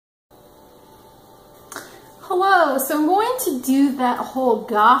Hello, so I'm going to do that whole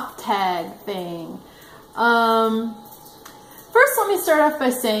goth tag thing. First, let me start off by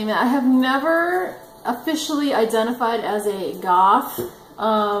saying that I have never officially identified as a goth.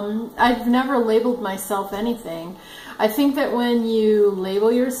 I've never labeled myself anything. I think that when you label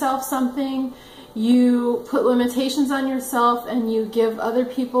yourself something, you put limitations on yourself and you give other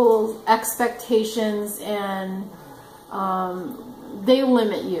people expectations, and they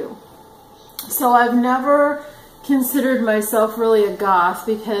limit you. So I've never considered myself really a goth,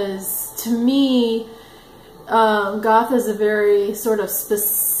 because to me, goth is a very sort of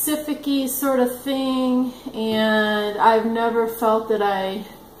specific-y sort of thing, and I've never felt that I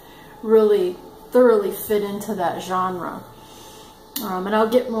really thoroughly fit into that genre. And I'll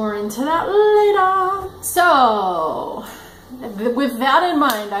get more into that later. So, with that in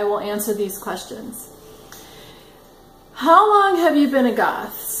mind, I will answer these questions. How long have you been a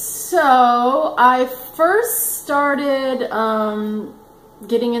goth? So, I first started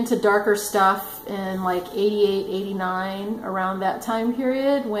getting into darker stuff in like 88, 89, around that time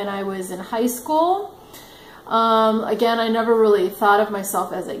period when I was in high school. Again, I never really thought of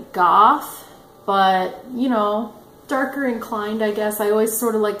myself as a goth, but, you know, darker inclined, I guess. I always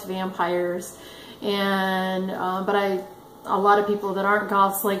sort of liked vampires, and but a lot of people that aren't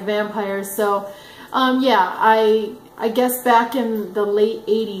goths like vampires. So yeah, I guess back in the late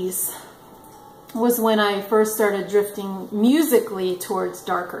 80s was when I first started drifting musically towards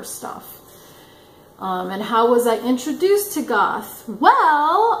darker stuff. And how was I introduced to goth?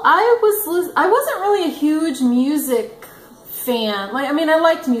 Well, I wasn't really a huge music fan. Like, I mean, I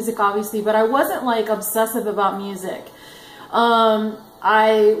liked music obviously, but I wasn't like obsessive about music.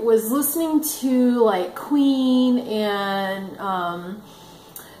 I was listening to like Queen, and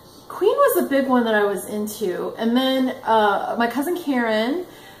Queen was a big one that I was into. And then my cousin Karen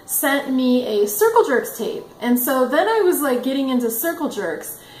sent me a Circle Jerks tape, and so then I was like getting into Circle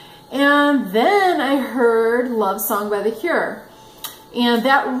Jerks, and then I heard Love Song by The Cure. And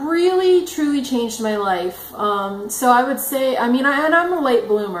that really, truly changed my life. So I would say, I mean, and I'm a late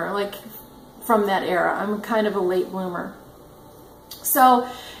bloomer, like from that era. I'm kind of a late bloomer. So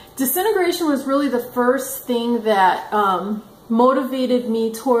Disintegration was really the first thing that motivated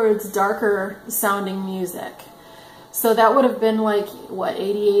me towards darker sounding music. So that would have been like, what,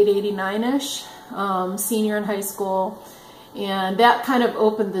 88, 89-ish, senior in high school. And that kind of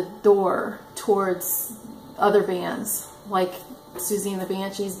opened the door towards other bands, like Susie and the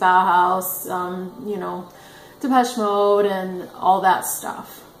Banshees, Bauhaus, you know, Depeche Mode, and all that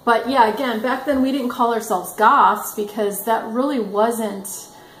stuff. But yeah, again, back then we didn't call ourselves goths because that really wasn't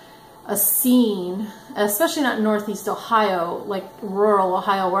a scene, especially not in Northeast Ohio, like rural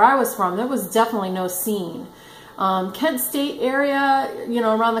Ohio where I was from. There was definitely no scene. Kent State area, you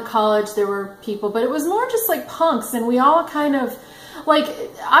know, around the college there were people, but it was more just like punks, and we all kind of, like,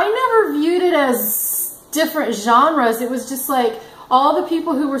 I never viewed it as different genres. It was just like all the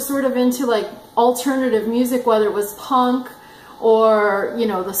people who were sort of into like alternative music, whether it was punk or, you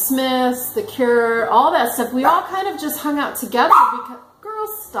know, the Smiths, the Cure, all that stuff, we all kind of just hung out together because,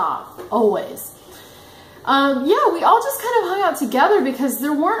 girls, stop, always. Yeah, we all just kind of hung out together because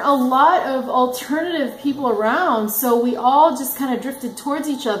there weren't a lot of alternative people around, so we all just kind of drifted towards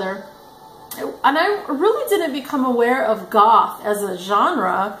each other. And I really didn't become aware of goth as a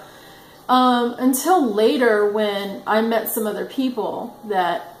genre until later, when I met some other people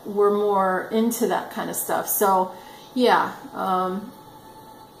that were more into that kind of stuff. So yeah,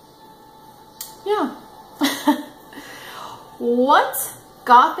 yeah. What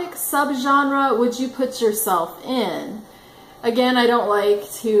gothic subgenre would you put yourself in? Again, I don't like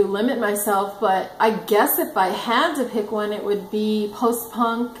to limit myself, but I guess if I had to pick one, it would be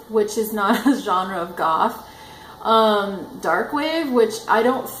post-punk, which is not a genre of goth. Darkwave, which I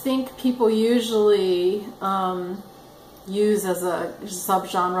don't think people usually use as a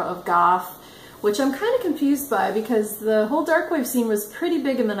subgenre of goth, which I'm kind of confused by because the whole darkwave scene was pretty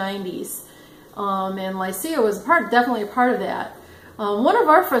big in the 90s, and Lycia was definitely a part of that. One of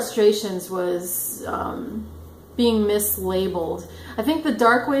our frustrations was being mislabeled. I think the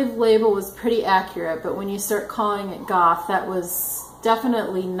darkwave label was pretty accurate, but when you start calling it goth, that was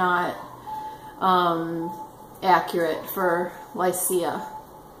definitely not accurate for Lycia.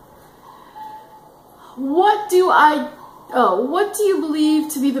 What do you believe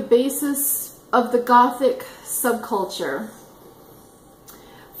to be the basis of the gothic subculture?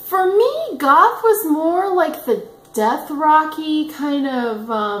 For me, goth was more like the death rocky kind of,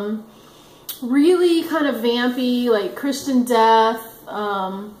 really kind of vampy, like Christian Death,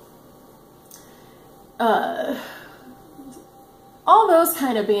 all those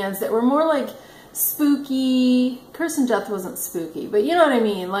kind of bands that were more like spooky. Kirsten Death wasn't spooky, but you know what I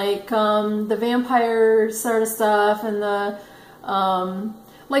mean, like the vampire sort of stuff, and the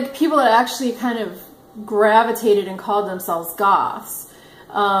like people that actually kind of gravitated and called themselves goths.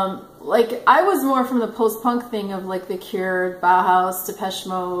 Like I was more from the post-punk thing of like The Cure, Bauhaus, Depeche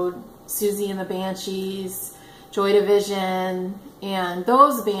Mode, Susie and the Banshees, Joy Division, and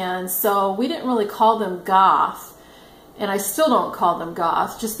those bands. So we didn't really call them goth, and I still don't call them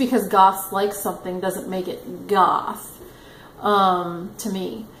goth. Just because goths like something doesn't make it goth to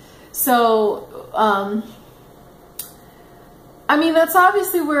me. So I mean, that's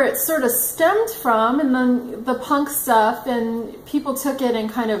obviously where it sort of stemmed from, and then the punk stuff, and people took it and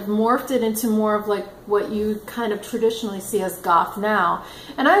kind of morphed it into more of like what you kind of traditionally see as goth now.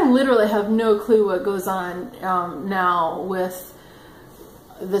 And I literally have no clue what goes on now with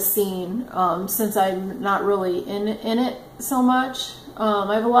the scene, since I'm not really in it so much.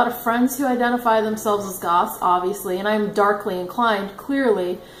 I have a lot of friends who identify themselves as goths, obviously, and I'm darkly inclined,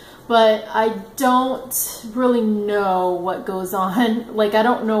 clearly. But I don't really know what goes on. Like, I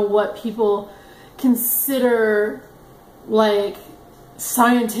don't know what people consider, like,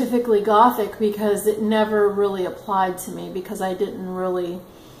 scientifically gothic, because it never really applied to me, because I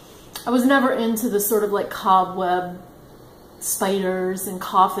was never into the sort of, like, cobweb spiders and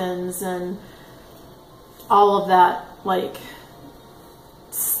coffins and all of that, like,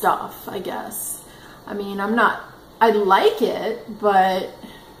 stuff, I guess. I mean, I like it, but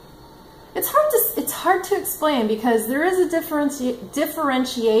it's hard to explain, because there is a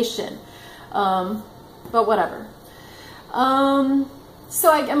differentiation, but whatever. So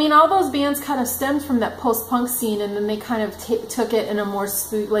I mean, all those bands kind of stemmed from that post-punk scene, and then they kind of took it in a more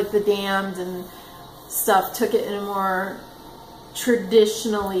like the Damned and stuff, took it in a more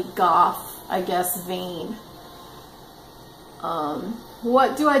traditionally goth, I guess, vein.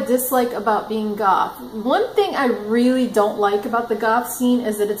 What do I dislike about being goth? One thing I really don't like about the goth scene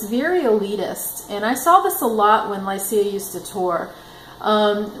is that it's very elitist. And I saw this a lot when Lycia used to tour.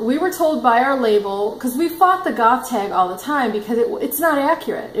 We were told by our label, because we fought the Goth Tag all the time, because it's not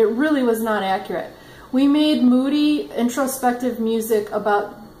accurate. It really was not accurate. We made moody, introspective music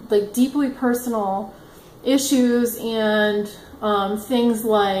about like deeply personal issues and things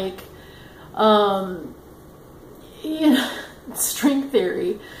like, you know, string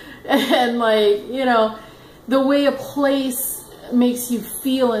theory, and like, you know, the way a place makes you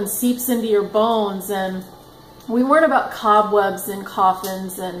feel and seeps into your bones. And we weren't about cobwebs and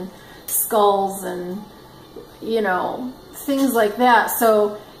coffins and skulls and, you know, things like that.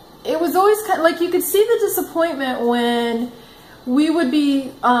 So it was always kind of like, you could see the disappointment when we would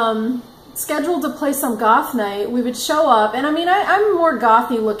be scheduled to play some goth night. We would show up, and I mean, I'm more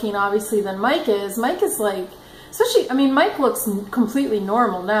gothy looking obviously than Mike is. Mike is like, especially, I mean, Mike looks completely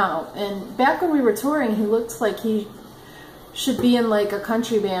normal now, and back when we were touring, he looked like he should be in like a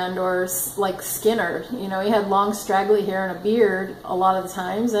country band or like Skinner. You know, he had long straggly hair and a beard a lot of the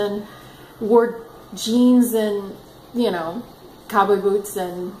times, and wore jeans and, you know, cowboy boots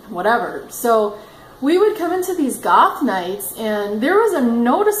and whatever. So we would come into these goth nights, and there was a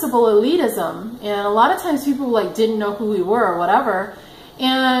noticeable elitism, and a lot of times people like didn't know who we were or whatever.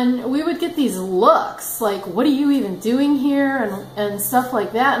 And we would get these looks like, what are you even doing here? And stuff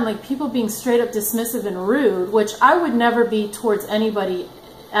like that. And like people being straight up dismissive and rude, which I would never be towards anybody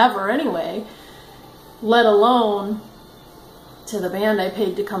ever anyway, let alone to the band I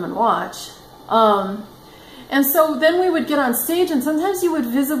paid to come and watch. And so then we would get on stage, and sometimes you would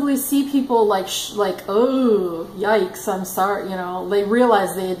visibly see people like, oh, yikes, I'm sorry. You know, they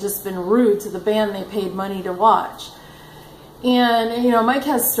realized they had just been rude to the band they paid money to watch. And, you know, Mike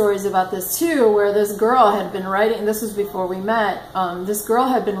has stories about this too, where this girl had been writing, this was before we met, this girl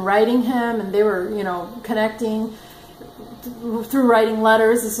had been writing him, and they were, you know, connecting through writing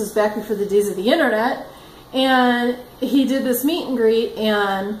letters. This was back before the days of the internet. And he did this meet and greet,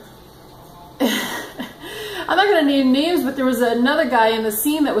 and I'm not going to name names, but there was another guy in the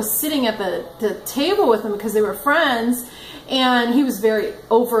scene that was sitting at the table with him because they were friends, and he was very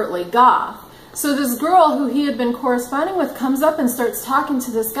overtly goth. So this girl who he had been corresponding with comes up and starts talking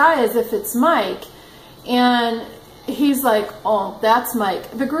to this guy as if it's Mike. And he's like, oh, that's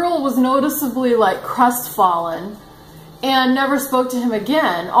Mike. The girl was noticeably like crestfallen and never spoke to him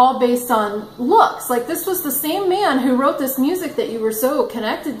again, all based on looks. Like, this was the same man who wrote this music that you were so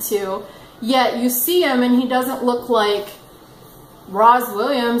connected to, yet you see him and he doesn't look like Roz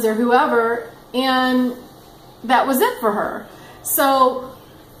Williams or whoever, and that was it for her. So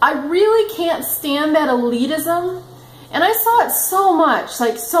I really can't stand that elitism, and I saw it so much,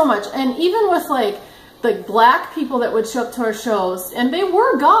 like so much. And even with like the black people that would show up to our shows, and they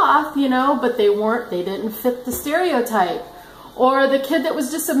were goth, you know, but they didn't fit the stereotype. Or the kid that was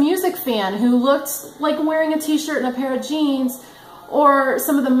just a music fan who looked like wearing a t-shirt and a pair of jeans, or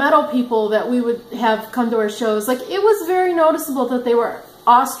some of the metal people that we would have come to our shows. Like, it was very noticeable that they were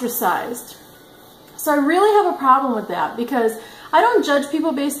ostracized. So I really have a problem with that, because I don't judge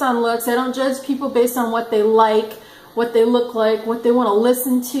people based on looks. I don't judge people based on what they like, what they look like, what they want to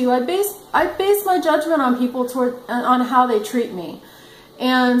listen to. I base my judgment on people on how they treat me.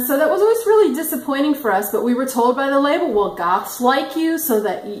 And so that was always really disappointing for us, but we were told by the label, well, goths like you, so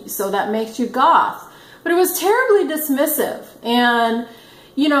that makes you goth. But it was terribly dismissive. And,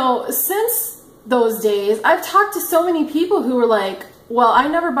 you know, since those days, I've talked to so many people who were like, well, I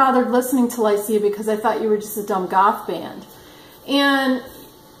never bothered listening to Lycia because I thought you were just a dumb goth band. And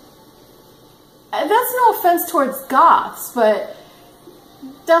that's no offense towards goths, but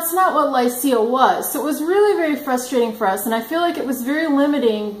that's not what Lycia was. So it was really very frustrating for us, and I feel like it was very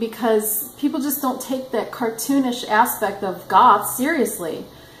limiting because people just don't take that cartoonish aspect of goth seriously,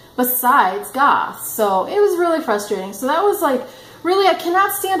 besides goth. So it was really frustrating. So that was like, really, I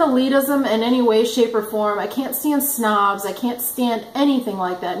cannot stand elitism in any way, shape, or form. I can't stand snobs. I can't stand anything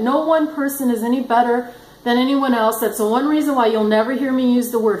like that. No one person is any better than anyone else. That's the one reason why you'll never hear me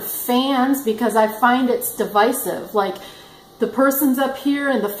use the word fans, because I find it's divisive. Like, the person's up here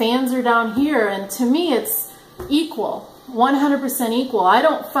and the fans are down here, and to me it's equal, 100% equal. I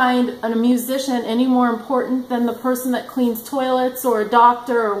don't find a musician any more important than the person that cleans toilets or a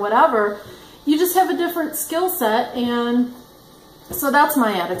doctor or whatever. You just have a different skill set, and so that's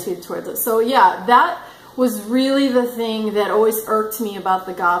my attitude towards it. So yeah, that was really the thing that always irked me about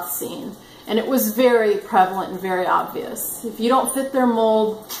the goth scene, and it was very prevalent and very obvious. If you don't fit their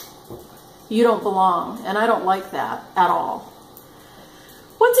mold, you don't belong, and I don't like that at all.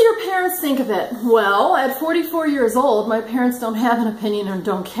 What do your parents think of it? Well, at 44 years old, my parents don't have an opinion and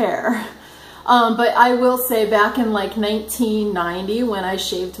don't care. But I will say, back in like 1990, when I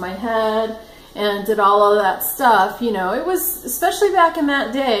shaved my head and did all of that stuff, you know, it was, especially back in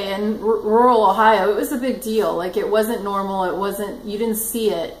that day in rural Ohio, it was a big deal. Like, it wasn't normal. It wasn't, you didn't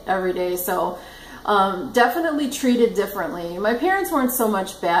see it every day. So definitely treated differently. My parents weren't so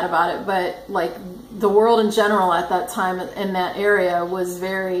much bad about it, but like the world in general at that time in that area was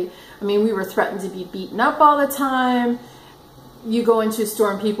very, I mean, we were threatened to be beaten up all the time. You go into a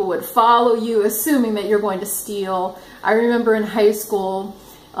store and people would follow you, assuming that you're going to steal. I remember in high school,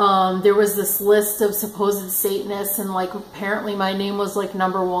 there was this list of supposed Satanists, and like apparently my name was like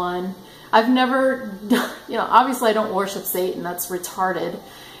 #1. I've never, you know, obviously I don't worship Satan. That's retarded.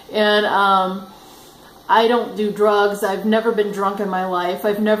 And I don't do drugs. I've never been drunk in my life.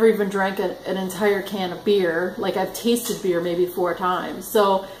 I've never even drank an entire can of beer. Like, I've tasted beer maybe 4 times.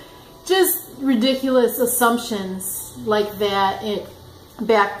 So just ridiculous assumptions like that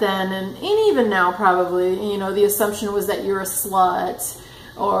back then, and even now probably. You know, the assumption was that you're a slut,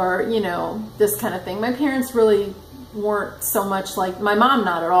 or, you know, this kind of thing. My parents really weren't so much like, my mom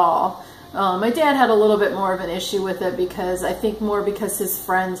not at all. My dad had a little bit more of an issue with it, because I think more because his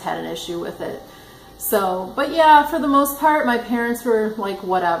friends had an issue with it. So, but yeah, for the most part, my parents were like,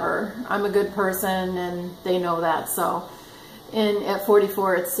 whatever. I'm a good person, and they know that. So, and at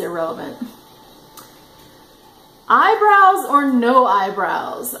 44, it's irrelevant. Eyebrows or no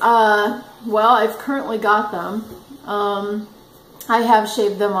eyebrows? Well, I've currently got them. I have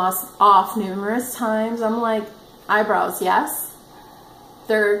shaved them off numerous times. I'm like, eyebrows, yes.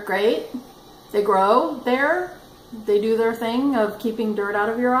 They're great. They grow there. They do their thing of keeping dirt out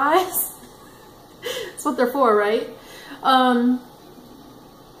of your eyes. That's what they're for, right?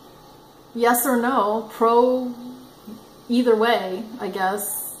 Yes or no? Pro either way, I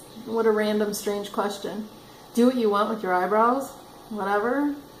guess. What a random, strange question. Do what you want with your eyebrows.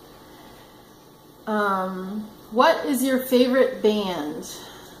 Whatever. What is your favorite band?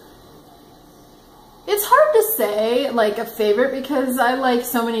 It's hard to say, like, a favorite, because I like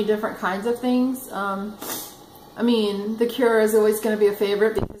so many different kinds of things. I mean, The Cure is always going to be a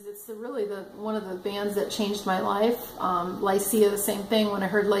favorite, because it's really one of the bands that changed my life. Lycia, the same thing. When I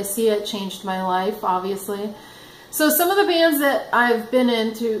heard Lycia, it changed my life, obviously. So some of the bands that I've been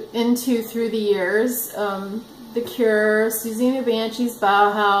into through the years, The Cure, Susie and the Banshees,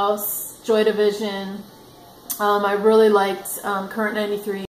 Bauhaus, Joy Division. I really liked Current 93.